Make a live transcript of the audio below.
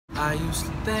I used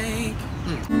to think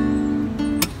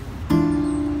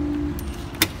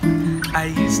I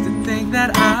used to think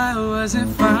that I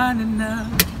wasn't fine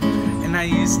enough, and I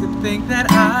used to think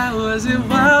that I wasn't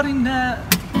wild enough.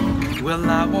 Well,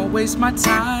 I won't waste my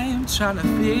time trying to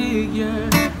figure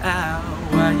out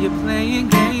why you're playing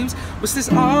games. What's this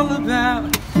all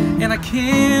about? And I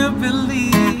can't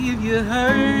believe you're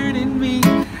hurting me.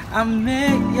 I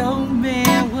met your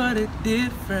man, what a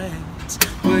difference.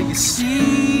 Well, you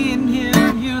see in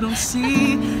him, you don't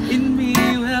see in me.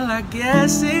 Well, I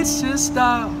guess it's just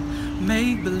all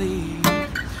make-believe.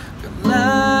 Your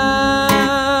love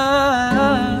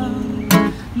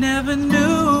never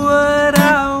knew what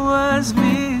I was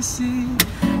missing,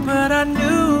 but I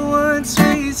knew once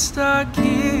we start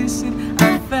kissing,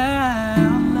 I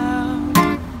found love.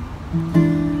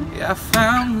 Yeah, I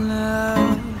found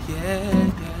love. Yeah.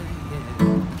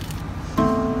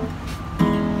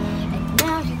 And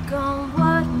now you're gone,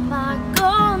 what am I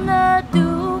gonna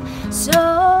do?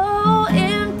 So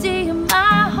empty in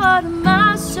my heart and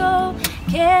my soul.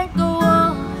 Can't go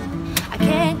on, I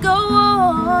can't go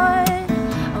on,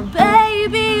 oh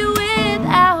baby,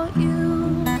 without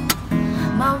you.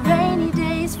 My rainy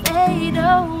days fade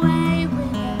away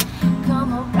when you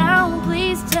come around.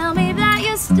 Please tell me that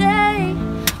you stay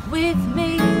with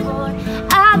me, boy.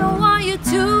 I don't want you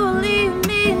to leave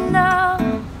me now.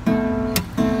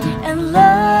 And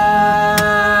love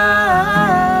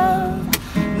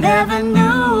never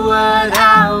knew what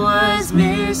I was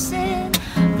missing,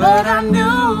 but I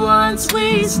knew once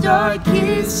we start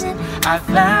kissing, I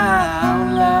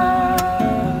found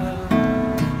love.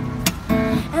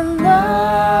 And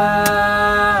love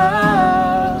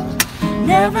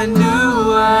never knew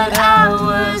what I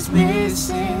was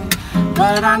missing,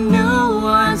 but I knew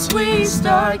once we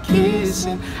start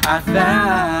kissing, I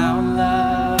found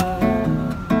love.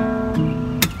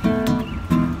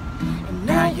 And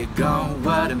now you're gone,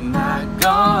 what am I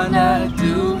gonna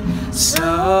do?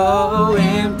 So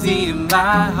empty in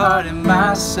my heart and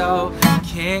my soul.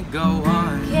 Can't go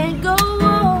on, Can't go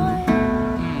on.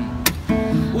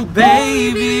 Well,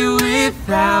 baby,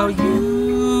 without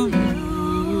you,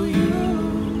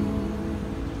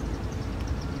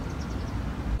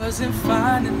 wasn't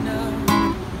fine enough,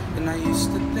 and I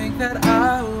used to think that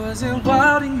I wasn't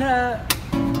wild enough.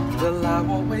 Well, I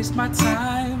won't waste my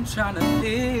time trying to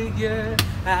figure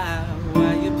out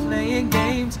why you're playing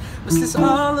games. What's this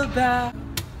all about?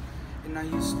 And I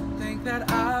used to think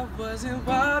that I wasn't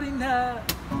wild enough.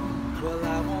 Well,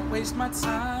 I won't waste my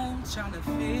time trying to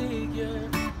figure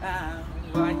out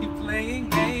why you're playing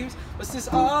games. What's this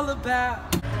all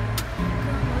about?